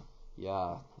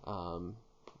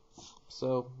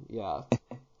so yeah,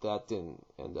 that didn't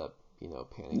end up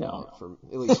panning out for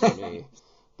at least for me,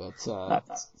 but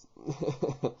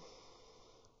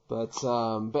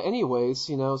but anyways,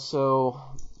 so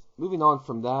moving on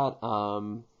from that,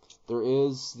 there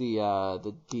is the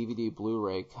DVD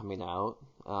Blu-ray coming out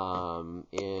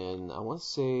in I want to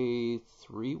say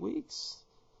 3 weeks.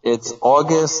 It's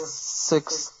August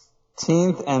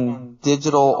 16th and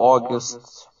digital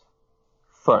August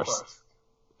 1st.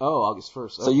 Oh, August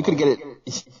 1st. Okay. So you could get it.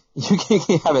 You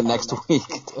can have it next week,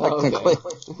 technically.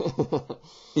 Okay.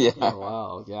 Yeah. Oh,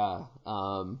 wow. Yeah.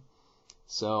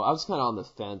 So I was kind of on the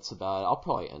fence about it. I'll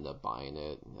probably end up buying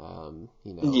it.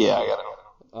 Yeah, I got it.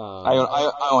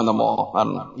 I own them all. I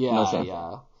don't know. Yeah. No shame.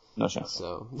 Yeah. No shame.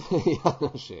 So yeah,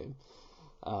 no shame.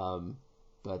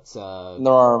 But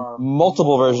there are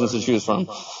multiple versions to choose from.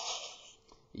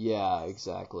 Yeah,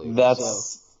 exactly.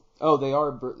 That's Oh, they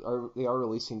are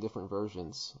releasing different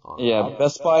versions. Yeah,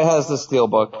 Best Buy has the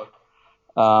Steelbook.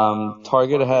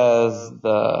 Target has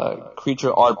the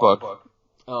Creature art book.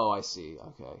 Oh, I see.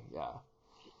 Okay, yeah.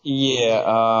 Yeah,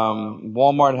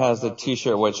 Walmart has the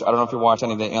T-shirt, which I don't know if you watch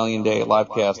any of the Alien Day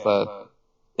livecast, but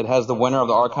it has the winner of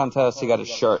the art contest. He got a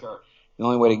shirt. The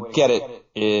only way to get it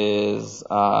is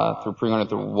through pre-order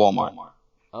through Walmart.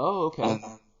 Oh, okay. And,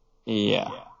 yeah,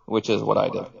 which is what I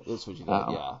did. That's what you did,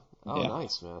 yeah. Oh, yeah.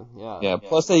 Nice, man. Yeah. Yeah.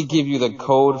 Plus, they give you the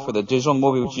code for the digital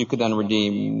movie, which you could then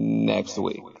redeem next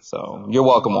week. So you're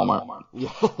welcome, Walmart.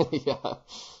 Yeah. Yeah.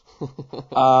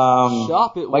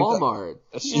 Shop at Walmart.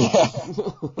 Yeah.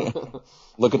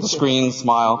 Look at the screen,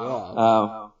 smile.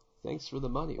 Yeah. Thanks for the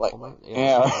money, Walmart.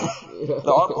 Yeah.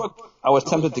 The art book I was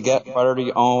tempted to get, but I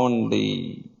already own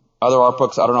the other art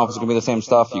books. I don't know if it's gonna be the same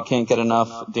stuff. You can't get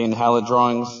enough Dane Hallett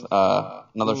drawings.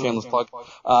 Another shameless plug.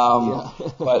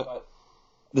 But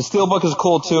the Steelbook is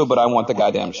cool too, but I want the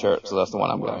goddamn shirt, so that's the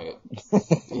one I'm getting.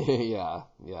 Right. Yeah.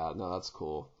 No, that's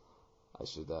cool.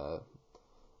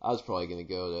 I was probably gonna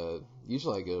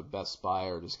usually I go to Best Buy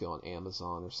or just go on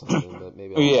Amazon or something, but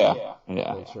maybe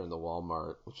I'll turn to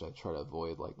Walmart, which I try to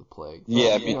avoid like the plague. But,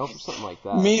 yeah, for something like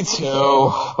that. Me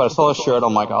too. But I saw a shirt,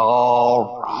 I'm like,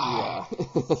 all right.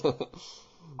 Yeah.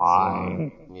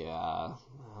 Fine. Yeah.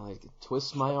 Like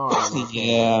twist my arm.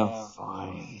 Yeah,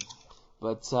 fine.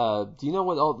 But do you know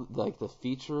what all like the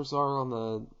features are on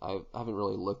the? I haven't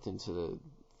really looked into the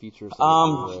features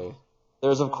on the Blu-ray.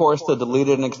 There's of course the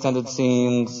deleted and extended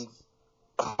scenes,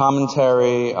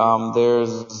 commentary.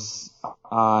 There's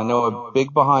I know a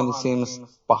big behind the scenes,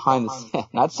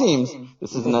 not seams.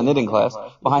 This isn't a knitting class.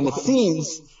 Behind the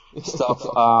scenes stuff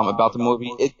about the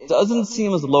movie. It doesn't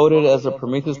seem as loaded as the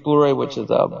Prometheus Blu-ray, which is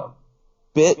a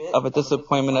bit of a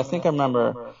disappointment. I think I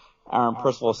remember Aaron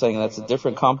Percival saying that's a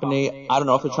different company. I don't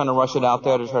know if they're trying to rush it out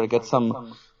there to try to get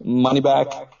some money back.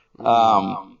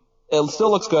 It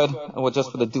still looks good,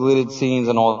 just for the deleted scenes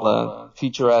and all the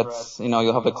featurettes. You know,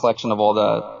 you'll have a collection of all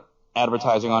the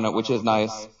advertising on it, which is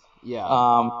nice. Yeah.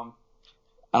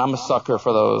 And I'm a sucker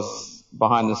for those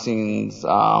behind the scenes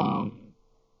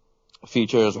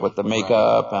features with the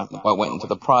makeup and what went into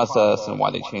the process and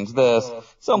why they changed this.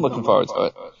 So I'm looking forward to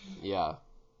it. Yeah.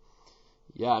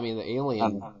 Yeah, I mean, the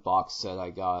Alien box set I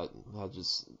got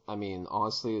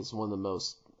honestly, it's one of the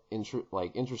most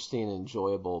interesting and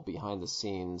enjoyable behind the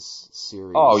scenes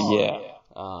series. Oh yeah.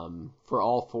 For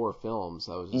all 4 films,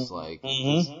 I was just I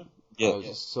was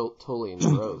just so totally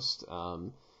engrossed.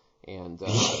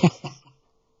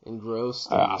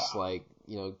 Engrossed and just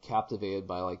captivated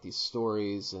by like these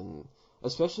stories, and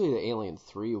especially the Alien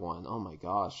 3 one. Oh my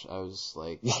gosh, I was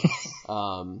like,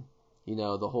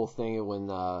 the whole thing when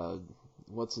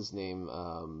what's his name,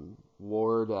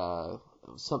 Ward,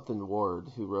 something Ward,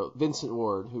 who wrote Vincent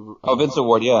Ward, who Vincent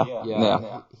Ward,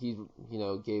 yeah. He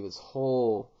gave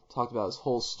talked about his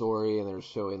whole story, and they were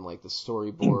showing like the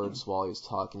storyboards while he was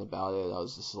talking about it. I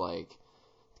was just like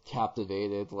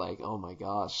captivated, like, oh my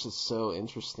gosh, it's so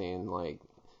interesting, like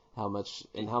how much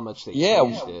they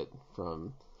changed it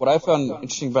from. What I found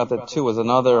interesting about that too was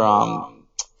another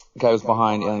guy who's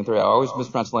behind Alien 3. I always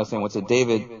mispronounce the last name. What's it?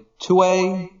 David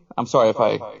Twohy? I'm sorry if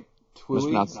I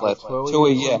mispronounced the last.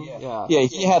 Twohy, yeah.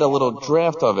 He had a little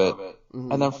draft of it,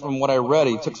 and then from what I read,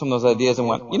 he took some of those ideas and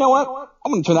went, you know what?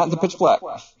 I'm going to turn that into Pitch Black,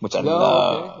 which I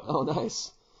love. Okay. Oh,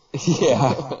 nice.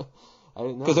 Yeah. I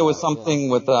didn't know. Because there was something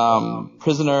with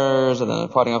prisoners and then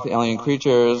fighting off the alien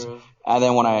creatures. And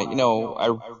then when I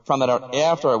found that out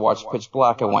after I watched Pitch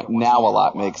Black, I went, now a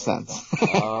lot makes sense.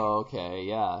 Oh, okay,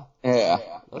 yeah. Yeah.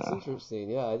 That's interesting.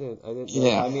 Yeah, I didn't.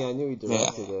 Yeah. I mean, I knew he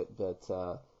directed it, but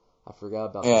I forgot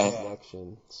about the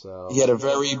connection. So he had a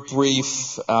very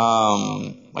brief,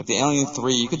 like the Alien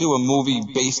 3. You could do a movie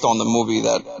based on the movies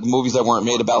that weren't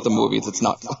made about the movies. It's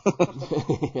nuts.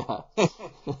 Yeah.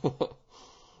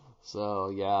 So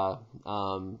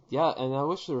and I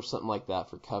wish there was something like that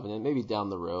for Covenant. Maybe down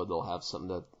the road they'll have something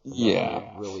that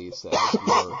release that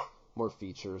has more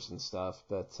features and stuff.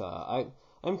 But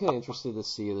I'm kind of interested to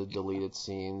see the deleted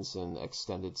scenes and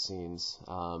extended scenes,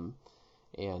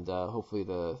 and hopefully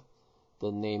the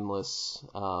nameless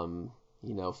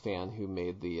fan who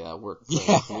made the work print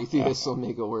of Prometheus will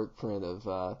make a work print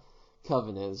of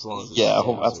Covenant as long as it's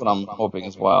that's what I'm hoping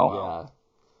as well.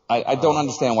 Yeah. I don't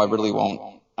understand why Ridley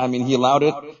won't. I mean, he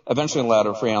eventually allowed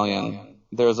it for Alien.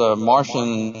 There's a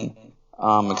Martian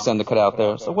extended cut out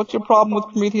there. So what's your problem with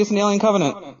Prometheus and Alien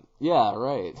Covenant? Yeah,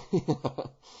 right.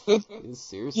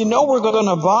 Seriously. We're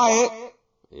gonna buy it.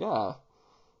 Yeah,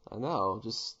 I know.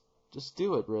 Just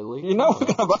do it, Ridley. We're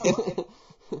gonna buy it.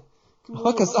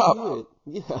 Hook us up.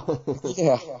 Yeah.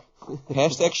 Yeah.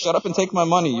 Hashtag shut up and take my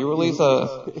money. You release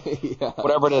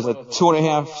whatever it is, a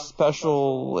 2.5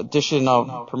 special edition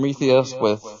of Prometheus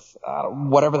with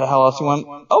whatever the hell else you want.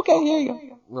 Okay, here you go.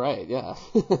 Right, yeah.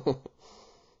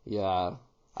 Yeah.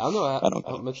 I don't know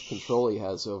how much control he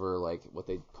has over, like, what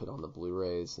they put on the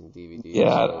Blu-rays and DVDs.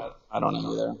 Yeah, I don't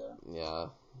know either. Yeah.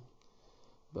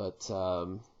 But,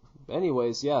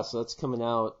 anyways, yeah, so that's coming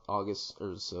out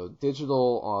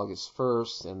digital August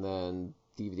 1st, and then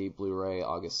DVD Blu-ray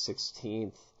August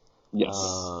 16th. Yes.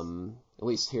 At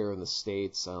least here in the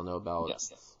States. I don't know about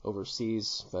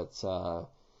overseas, but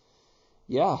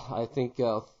yeah, I think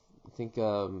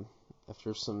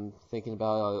after some thinking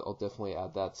about it, I'll definitely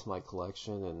add that to my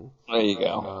collection. And there you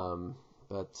go.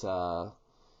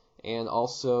 And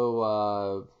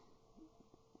also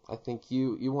I think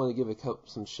you want to give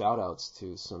some shout outs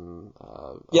to some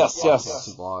yes.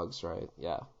 some blogs, right?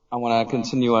 Yeah. I want to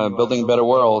continue building better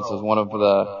worlds as one of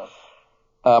the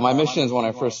my missions when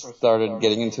I first started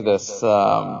getting into this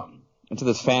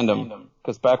fandom.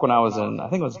 Because back when I was in, I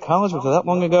think it was college, was it that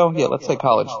long ago? Yeah, let's say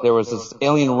college. There was this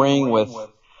alien ring with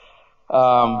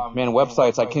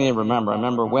websites I can't even remember. I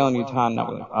remember Whalen Utah,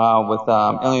 with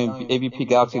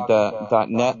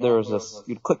AVPGalaxy.net. There was this,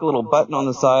 you'd click a little button on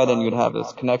the side and you'd have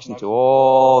this connection to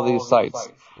all these sites.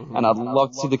 And I'd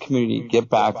love to see the community get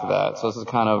back to that. So this is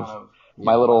kind of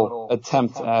my little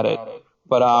attempt at it.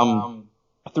 But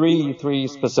three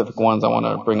specific ones I want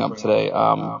to bring up today.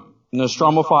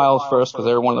 Nostromo Files first, because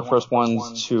they were one of the first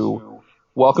ones to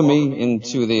welcome me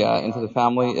into the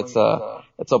family. It's a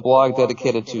blog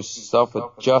dedicated to stuff with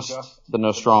just the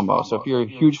Nostromo. So if you're a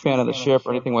huge fan of the ship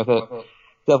or anything with it,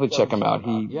 definitely check him out.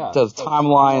 He does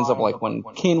timelines of like when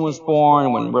Kane was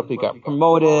born, when Ripley got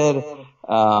promoted,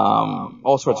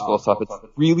 all sorts of cool stuff. It's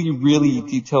really, really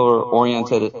detail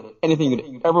oriented. Anything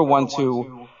you'd ever want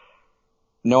to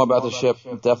know about the ship,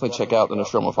 definitely check out the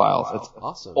Nostromo Files. It's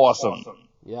awesome.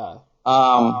 Yeah.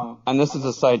 And this is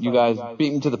a site you guys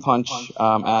beat me to the punch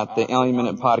at the Alien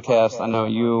Minute podcast. I know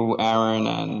you, Aaron,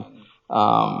 and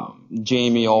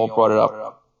Jamie all brought it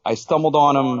up. I stumbled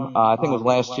on them, I think it was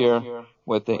last year,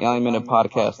 with the Alien Minute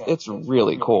podcast. It's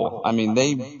really cool. I mean,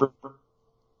 they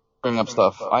bring up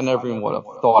stuff I never even would have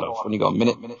thought of when you go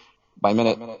minute by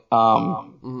minute.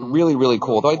 Really, really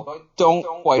cool. Though I don't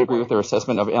quite agree with their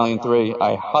assessment of Alien 3,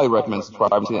 I highly recommend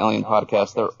subscribing to the Alien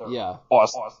podcast. They're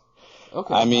awesome.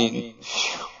 Okay. I mean,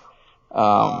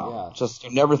 just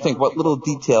you never think what little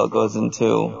detail goes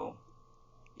into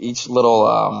each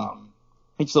little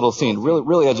scene. Really,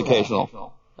 really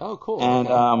educational. Oh, cool. And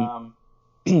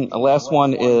the last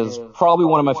one is probably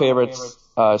one of my favorites.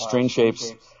 Strange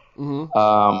Shapes.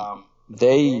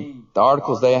 The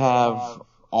articles they have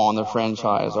on the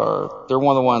franchise they're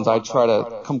one of the ones I try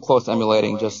to come close to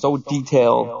emulating. Just so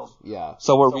detailed. Yeah.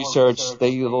 So what research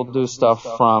they'll do stuff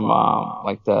from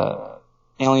like the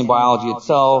alien biology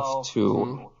itself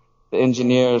to the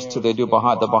engineers to they do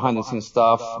behind the scenes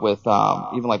stuff with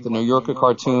even like the New Yorker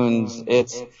cartoons.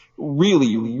 It's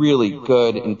really, really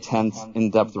good, intense,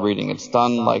 in-depth reading. It's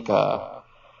done like I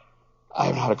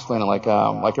don't know how to explain it, like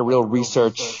a real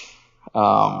research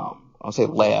I'll say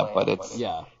lab, but it's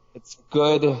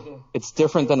good. It's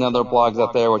different than other blogs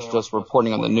out there which are just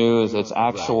reporting on the news. It's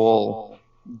actual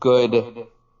good,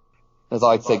 as I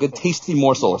like to say, good tasty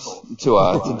morsels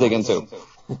to dig into.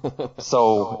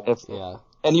 So if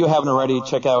and you haven't already,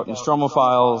 check out Nostromo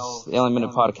Files, the Alien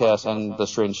Minute podcast, and the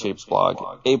Strange Shapes blog.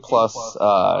 A+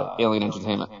 Alien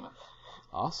Entertainment.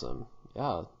 Awesome.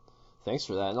 Yeah. Thanks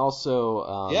for that. And also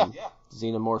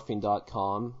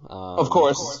xenomorphine.com. Of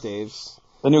course. Dave's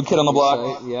the new kid on the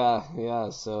block. Yeah.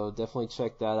 So definitely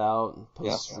check that out.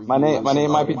 My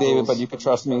name might be David, but you can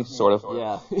trust me, sort of.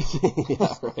 Yeah.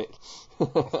 Yeah, right.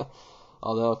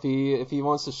 Although if he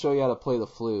wants to show you how to play the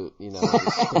flute,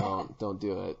 just don't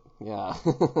do it. Yeah.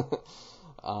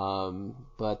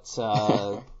 But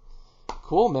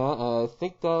cool, man. I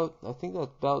think that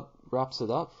about wraps it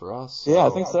up for us. Yeah,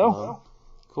 I think so.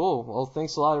 Cool. Well,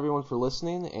 thanks a lot, everyone, for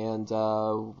listening, and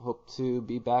hope to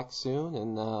be back soon.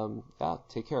 And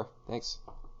take care. Thanks.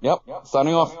 Yep.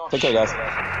 Signing off. Take care, guys.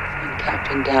 And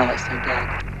Captain Dallas are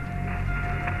dead.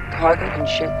 Cargo and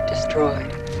ship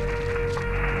destroyed.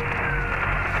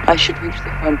 I should reach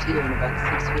the frontier in about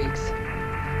 6 weeks.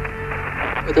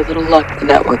 With a little luck, the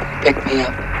network will pick me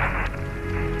up.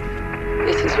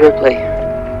 This is Ripley,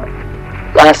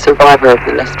 last survivor of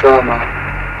the Nostromo.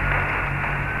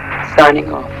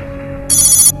 Signing off.